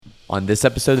On this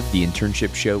episode of the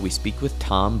Internship Show, we speak with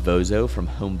Tom Vozzo from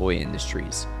Homeboy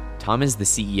Industries. Tom is the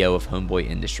CEO of Homeboy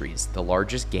Industries, the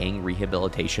largest gang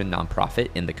rehabilitation nonprofit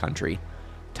in the country.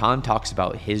 Tom talks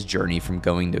about his journey from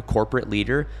going to corporate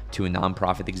leader to a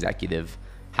nonprofit executive,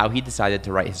 how he decided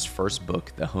to write his first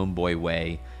book, The Homeboy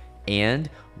Way, and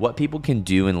what people can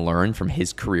do and learn from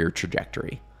his career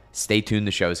trajectory. Stay tuned,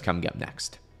 the show is coming up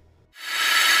next.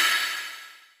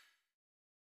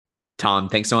 Tom,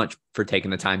 thanks so much for taking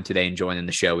the time today and joining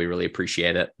the show. We really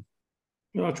appreciate it.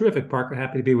 Oh, terrific, Parker.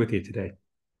 Happy to be with you today.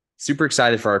 Super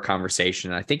excited for our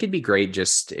conversation. I think it'd be great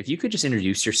just if you could just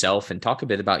introduce yourself and talk a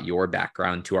bit about your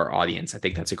background to our audience. I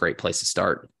think that's a great place to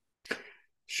start.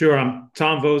 Sure. I'm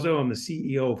Tom Vozzo. I'm the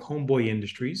CEO of Homeboy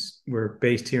Industries. We're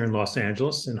based here in Los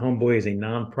Angeles, and Homeboy is a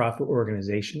nonprofit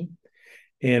organization.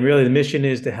 And really, the mission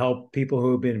is to help people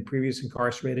who have been previously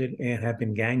incarcerated and have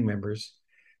been gang members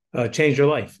change their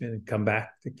life and come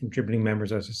back to contributing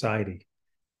members of society.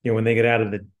 You know, when they get out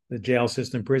of the jail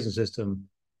system, prison system,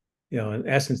 you know, in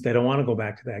essence, they don't want to go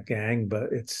back to that gang, but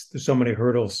there's so many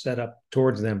hurdles set up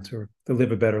towards them to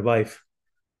live a better life.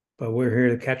 But we're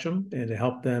here to catch them and to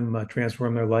help them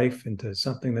transform their life into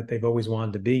something that they've always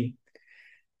wanted to be.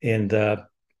 And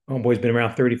Homeboy's been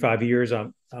around 35 years.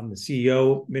 I'm the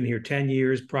CEO, been here 10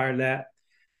 years. Prior to that,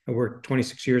 I worked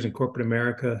 26 years in corporate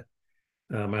America.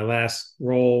 My last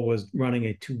role was running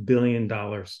a $2 billion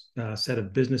set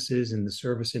of businesses in the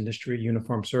service industry,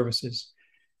 uniform services.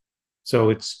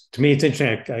 So to me, it's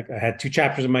interesting. I had two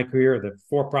chapters of my career, the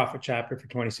for-profit chapter for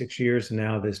 26 years, and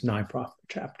now this nonprofit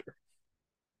chapter.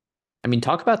 I mean,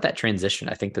 talk about that transition.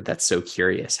 I think that's so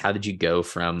curious. How did you go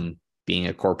from being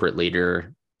a corporate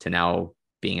leader to now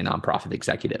being a nonprofit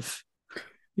executive?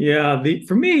 Yeah,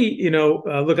 for me,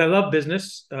 look, I love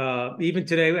business. Even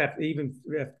today, even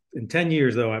in 10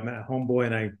 years, though, I'm at Homeboy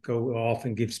and I go off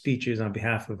and give speeches on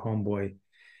behalf of Homeboy.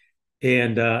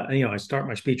 And I start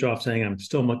my speech off saying I'm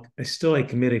still a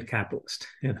committed capitalist.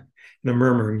 And the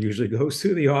murmuring usually goes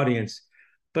through the audience.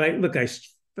 But I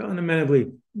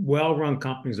fundamentally, well-run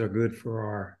companies are good for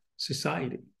our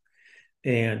society.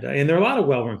 And there are a lot of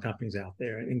well-run companies out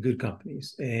there and good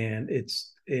companies.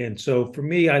 And so for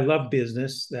me, I love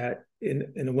business. That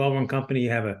in a well-run company, you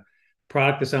have a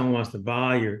product that someone wants to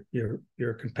buy.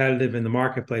 You're competitive in the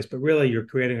marketplace, but really you're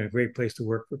creating a great place to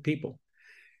work for people.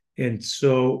 And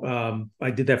so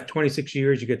I did that for 26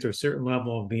 years. You get to a certain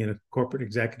level of being a corporate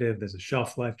executive. There's a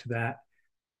shelf life to that.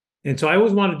 And so I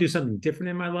always wanted to do something different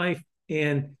in my life.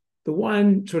 And the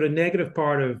one sort of negative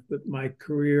part of my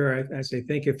career, as I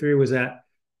think it through, was that,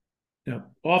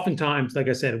 oftentimes, like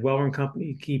I said, a well-run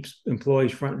company keeps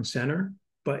employees front and center.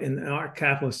 But in our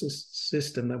capitalist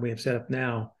system that we have set up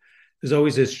now, there's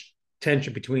always this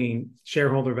tension between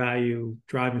shareholder value,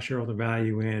 driving shareholder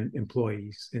value, and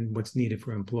employees and what's needed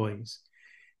for employees.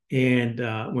 And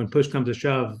when push comes to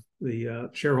shove,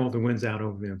 the shareholder wins out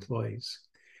over the employees.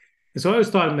 And so I always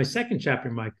thought in my second chapter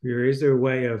in my career, is there a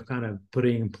way of kind of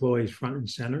putting employees front and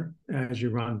center as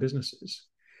you run businesses?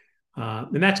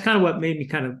 And that's kind of what made me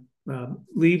kind of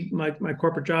leave my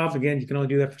corporate jobs. Again, you can only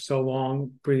do that for so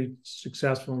long, pretty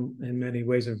successful in many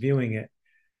ways of viewing it.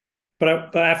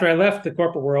 But after I left the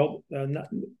corporate world,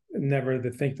 never to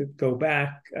think to go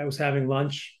back, I was having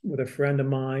lunch with a friend of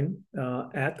mine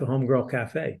at the Homegirl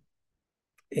Cafe.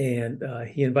 And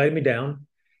he invited me down.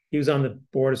 He was on the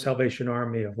board of Salvation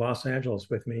Army of Los Angeles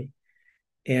with me.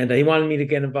 And he wanted me to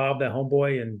get involved at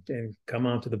Homeboy and come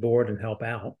onto the board and help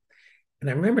out. And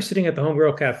I remember sitting at the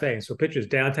Homegirl Cafe. And so pictures,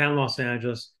 downtown Los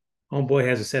Angeles. Homeboy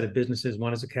has a set of businesses.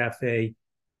 One is a cafe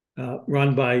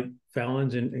run by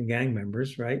felons and gang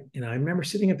members, right? And I remember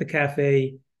sitting at the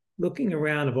cafe, looking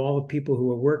around of all the people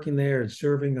who are working there and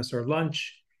serving us our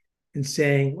lunch and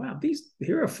saying, wow,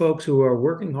 here are folks who are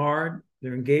working hard.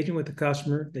 They're engaging with the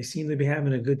customer. They seem to be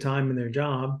having a good time in their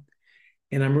job.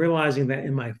 And I'm realizing that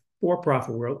in my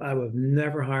for-profit world, I would have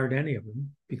never hired any of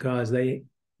them because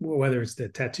whether it's the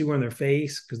tattoo on their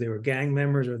face because they were gang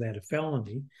members or they had a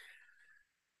felony,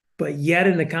 but yet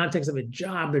in the context of a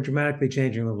job, they're dramatically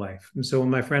changing their life. And so when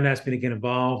my friend asked me to get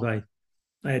involved, I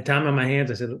had time on my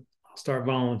hands. I said, I'll start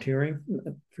volunteering,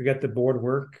 forget the board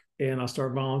work, and I'll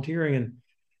start volunteering. And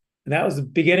that was the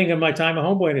beginning of my time at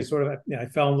Homeboy. And I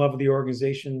fell in love with the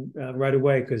organization right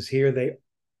away because here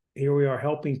we are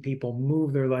helping people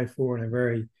move their life forward in a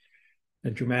very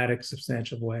dramatic,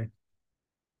 substantial way.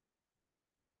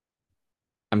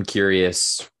 I'm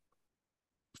curious,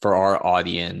 for our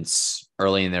audience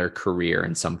early in their career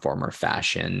in some form or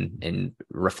fashion and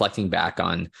reflecting back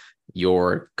on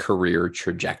your career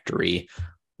trajectory,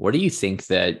 what do you think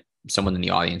that someone in the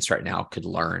audience right now could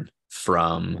learn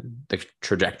from the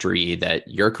trajectory that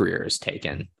your career has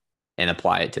taken and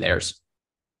apply it to theirs?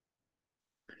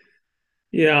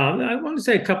 Yeah, I want to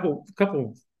say a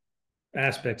couple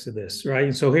aspects of this, right?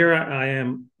 And so here I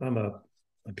am. I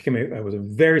was a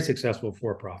very successful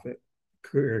for-profit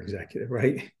career executive,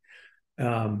 right?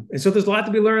 And so there's a lot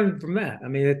to be learned from that. I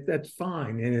mean, that's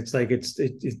fine, and it's like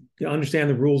you understand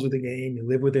the rules of the game, you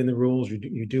live within the rules,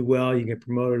 you do well, you get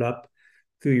promoted up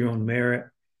through your own merit,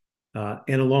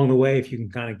 and along the way, if you can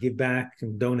kind of give back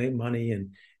and donate money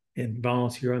and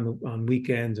volunteer on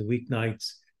weekends and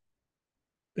weeknights,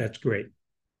 that's great.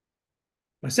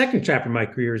 My second chapter of my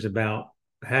career is about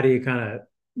how do you kind of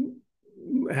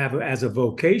have as a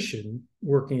vocation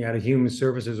working at a human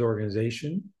services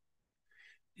organization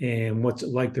and what's it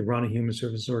like to run a human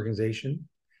services organization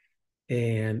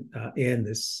and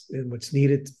what's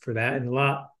needed for that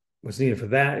what's needed for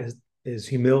that is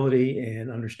humility and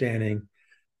understanding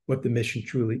what the mission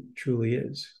truly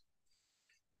is.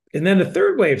 And then the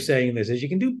third way of saying this is you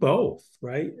can do both,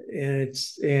 right? I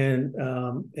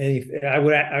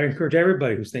encourage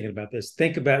everybody who's thinking about this,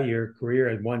 think about your career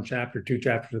as one chapter, two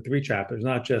chapters, or three chapters,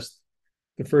 not just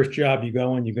the first job you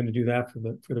go in, you're going to do that for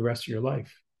the rest of your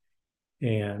life.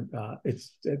 And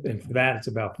for that, it's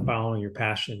about following your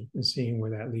passion and seeing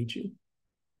where that leads you.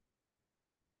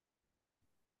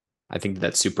 I think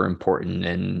that's super important,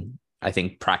 and I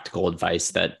think practical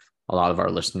advice that a lot of our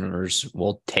listeners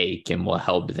will take and will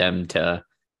help them to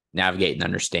navigate and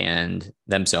understand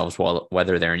themselves,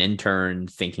 whether they're an intern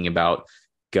thinking about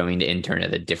going to intern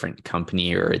at a different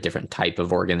company or a different type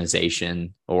of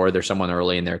organization, or they're someone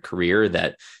early in their career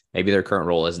that maybe their current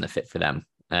role isn't a fit for them.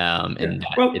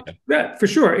 Yeah, for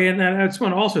sure. And I just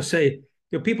want to also say,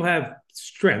 people have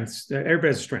strengths. Everybody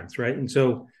has strengths, right? And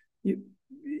so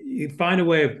you find a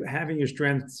way of having your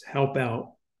strengths help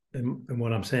out. And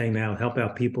what I'm saying now, help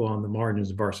out people on the margins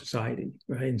of our society,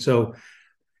 right? And so,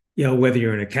 whether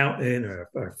you're an accountant or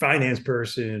a finance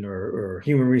person or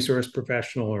human resource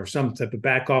professional or some type of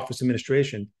back office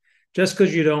administration, just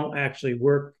because you don't actually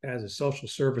work as a social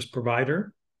service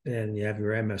provider and you have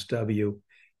your MSW,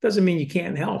 doesn't mean you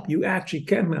can't help. You actually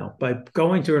can help by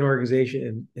going to an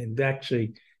organization and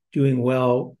actually doing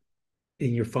well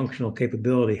in your functional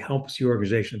capability helps your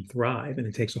organization thrive. And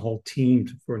it takes a whole team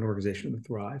for an organization to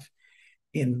thrive.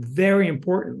 And very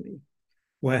importantly,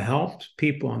 what helps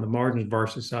people on the margins of our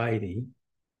society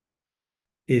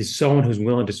is someone who's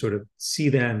willing to sort of see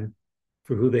them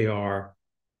for who they are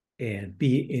and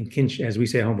be in kinship, as we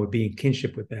say at home, be in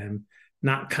kinship with them,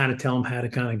 not kind of tell them how to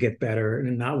kind of get better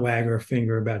and not wag our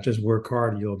finger about just work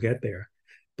hard and you'll get there,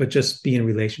 but just be in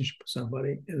relationship with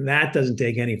somebody. And that doesn't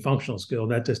take any functional skill.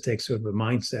 That just takes sort of a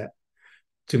mindset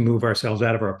to move ourselves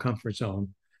out of our comfort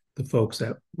zone to folks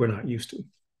that we're not used to.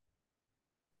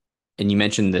 And you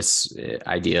mentioned this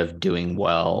idea of doing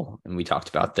well, and we talked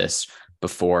about this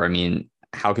before. I mean,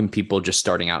 how can people just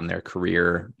starting out in their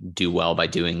career do well by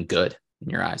doing good in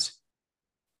your eyes?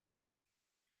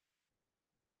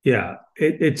 Yeah,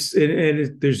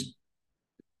 there's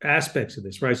aspects of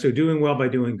this, right? So doing well by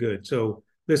doing good. So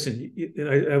listen,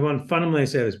 I want to fundamentally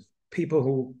say this: people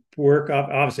who work,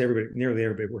 obviously nearly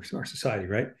everybody works in our society,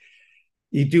 right?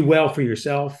 You do well for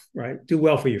yourself, right? Do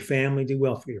well for your family, do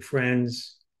well for your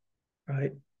friends,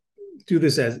 right? Do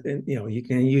this you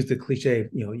can use the cliche,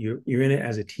 you're in it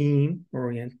as a team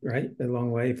orient, right? Along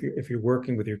the way, if you're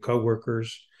working with your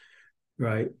coworkers,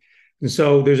 right? And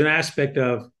so there's an aspect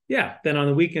of, then on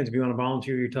the weekends, if you want to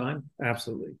volunteer your time,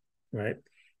 absolutely, right?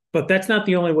 But that's not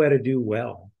the only way to do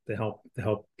well to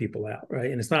help people out,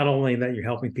 right? And it's not only that you're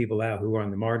helping people out who are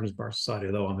on the margins of our society,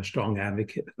 though I'm a strong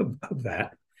advocate of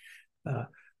that,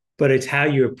 but it's how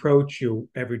you approach your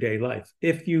everyday life.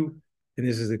 And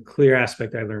this is a clear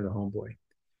aspect I learned at Homeboy,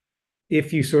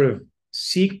 if you sort of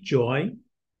seek joy,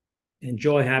 and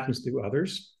joy happens through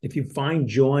others, if you find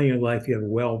joy in your life, you have a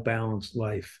well-balanced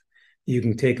life, you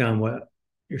can take on what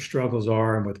your struggles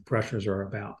are and what the pressures are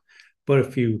about. But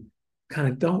if you kind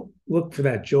of don't look for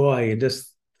that joy and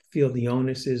just feel the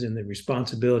onuses and the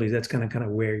responsibilities, that's kind of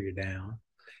wear you down.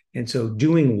 And so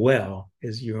doing well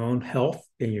is your own health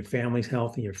and your family's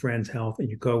health and your friends' health and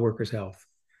your coworkers' health.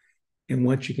 And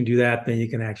once you can do that, then you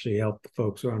can actually help the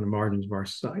folks who are on the margins of our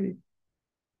society.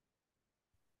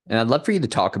 And I'd love for you to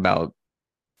talk about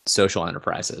social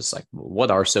enterprises. Like,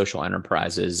 what are social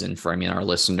enterprises? And for, our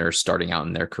listeners starting out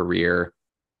in their career,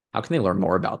 how can they learn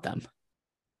more about them?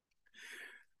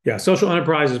 Yeah, social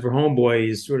enterprises for Homeboy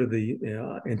is sort of the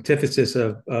antithesis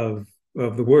of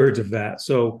the words of that.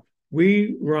 So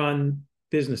we run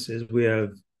businesses. We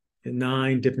have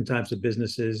 9 different types of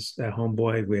businesses at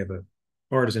Homeboy. We have a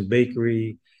artisan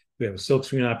bakery, we have a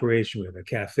silkscreen operation, we have a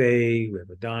cafe, we have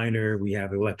a diner, we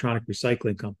have an electronic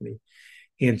recycling company.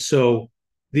 And so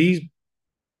these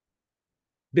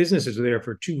businesses are there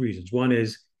for two reasons. One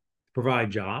is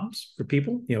provide jobs for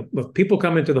people. If people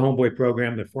come into the Homeboy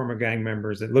program, they're former gang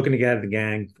members, they're looking to get out of the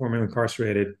gang, formerly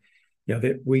incarcerated.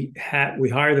 That we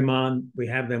hire them on, we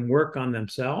have them work on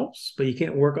themselves, but you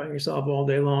can't work on yourself all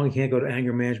day long. You can't go to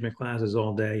anger management classes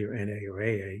all day or NA or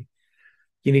AA.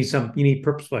 You need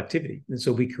purposeful activity. And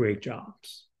so we create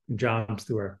jobs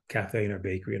through our cafe and our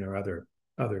bakery and our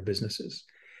other businesses.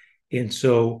 And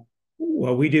so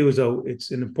what we do is,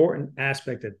 it's an important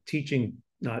aspect of teaching,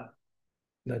 not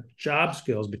job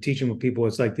skills, but teaching what people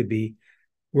it's like to be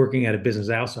working at a business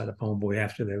outside of Homeboy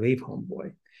after they leave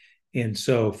Homeboy. And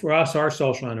so for us, our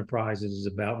social enterprises is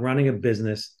about running a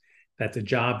business that's a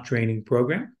job training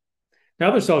program. Now,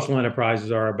 other social enterprises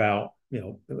are about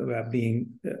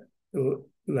being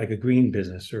like a green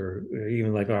business or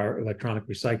even like our electronic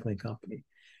recycling company,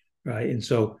 right? And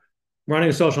so running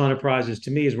a social enterprise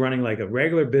to me is running like a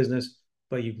regular business,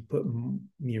 but you can put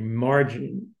your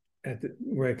margin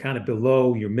right kind of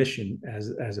below your mission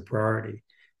as a priority.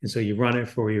 And so you run it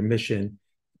for your mission,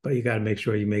 but you got to make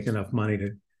sure you make enough money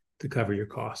to cover your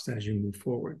costs as you move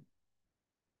forward.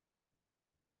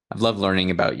 I've loved learning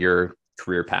about your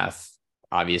career path,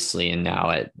 obviously, and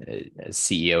now as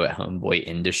CEO at Homeboy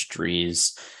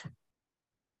Industries.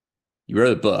 You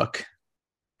wrote a book.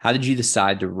 How did you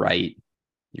decide to write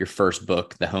your first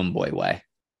book, The Homeboy Way?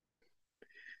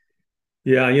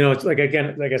 Yeah, it's like,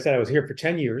 again, like I said, I was here for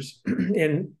 10 years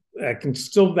and I can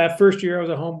still, that first year I was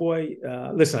a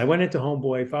Homeboy. Listen, I went into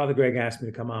Homeboy. Father Greg asked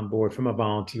me to come on board from a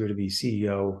volunteer to be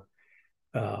CEO.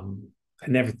 I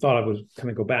never thought I was going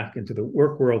to go back into the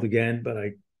work world again, but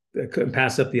I couldn't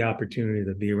pass up the opportunity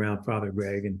to be around Father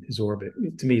Greg and his orbit.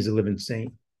 To me, he's a living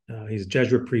saint. He's a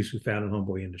Jesuit priest who founded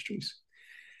Homeboy Industries.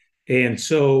 And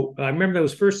so I remember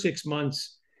those first 6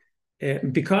 months,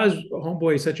 because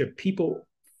Homeboy is such a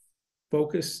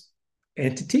people-focused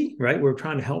entity, right? We're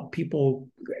trying to help people.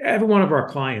 Every one of our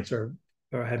clients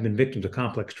have been victims of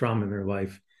complex trauma in their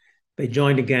life. They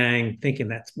joined a gang thinking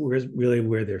that's really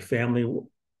where their family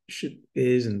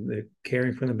is, and they're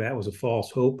caring for them. That was a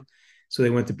false hope. So they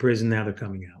went to prison. Now they're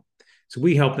coming out. So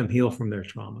we help them heal from their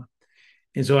trauma.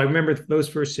 And so I remember those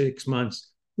first 6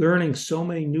 months learning so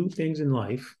many new things in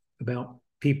life about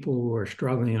people who are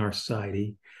struggling in our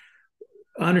society,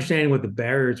 understanding what the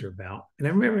barriers are about. And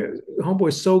I remember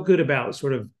Homeboy's so good about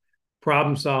sort of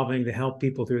problem solving to help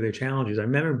people through their challenges. I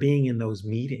remember being in those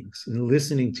meetings and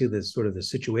listening to this sort of the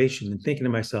situation and thinking to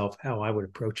myself how I would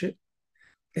approach it.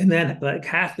 And then like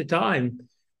half the time,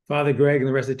 Father Greg and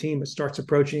the rest of the team starts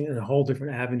approaching in a whole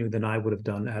different avenue than I would have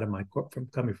done out of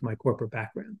coming from my corporate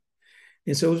background.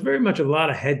 And so it was very much a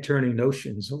lot of head turning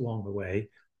notions along the way.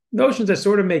 Notions that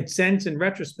sort of made sense in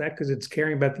retrospect because it's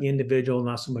caring about the individual,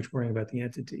 not so much worrying about the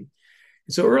entity.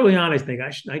 And so early on, I think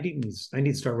I need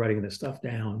to start writing this stuff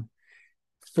down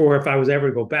for if I was ever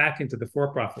to go back into the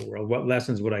for-profit world, what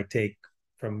lessons would I take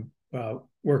from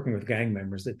working with gang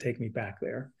members that take me back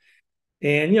there?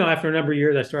 And, after a number of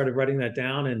years, I started writing that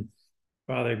down, and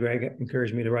Father Greg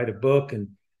encouraged me to write a book. And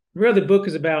really the book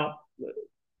is about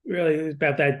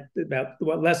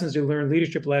what lessons you learn,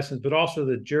 leadership lessons, but also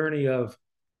the journey of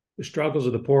the struggles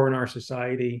of the poor in our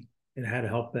society and how to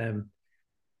help them.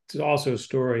 It's also a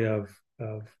story of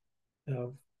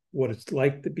what it's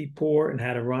like to be poor and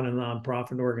how to run a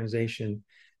nonprofit organization.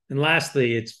 And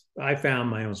lastly, I found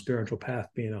my own spiritual path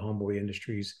being a Homeboy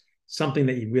Industries, something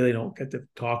that you really don't get to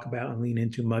talk about and lean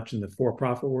into much in the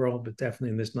for-profit world, but definitely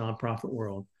in this nonprofit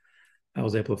world, I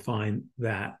was able to find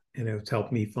that, and it's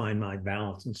helped me find my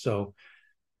balance. And so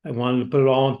I wanted to put it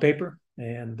all on paper,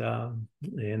 and I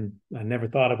never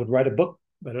thought I would write a book,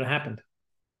 but it happened.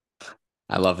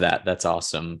 I love that. That's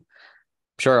awesome. I'm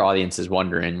sure our audience is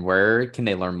wondering, where can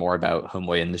they learn more about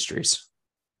Homeboy Industries?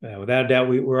 Without a doubt,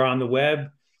 we're on the web.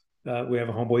 We have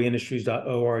a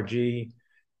homeboyindustries.org.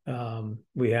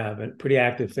 We have a pretty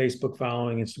active Facebook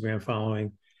following, Instagram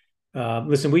following.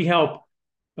 Listen, we help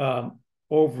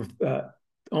over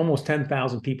almost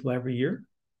 10,000 people every year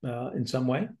in some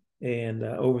way. And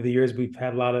over the years, we've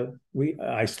had a lot of,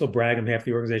 I still brag on behalf of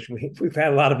the organization. We've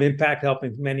had a lot of impact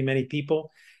helping many, many people.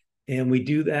 And we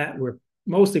do that. We're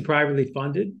mostly privately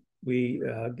funded. We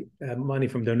have money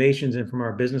from donations and from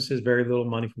our businesses, very little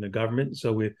money from the government.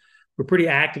 So we're pretty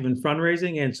active in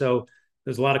fundraising. And so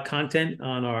there's a lot of content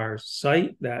on our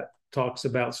site that talks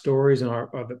about stories and our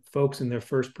the folks in their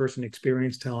first person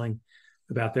experience telling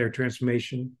about their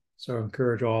transformation. So I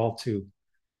encourage all to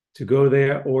go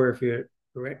there, or if you're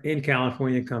in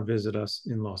California, come visit us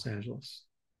in Los Angeles.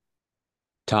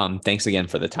 Tom, thanks again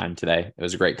for the time today. It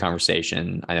was a great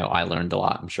conversation. I know I learned a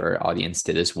lot. I'm sure our audience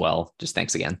did as well. Just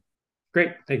thanks again.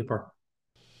 Great. Thank you, Park.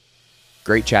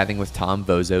 Great chatting with Tom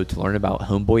Vozzo to learn about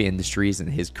Homeboy Industries and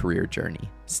his career journey.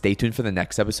 Stay tuned for the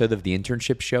next episode of the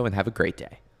Internship Show and have a great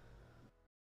day.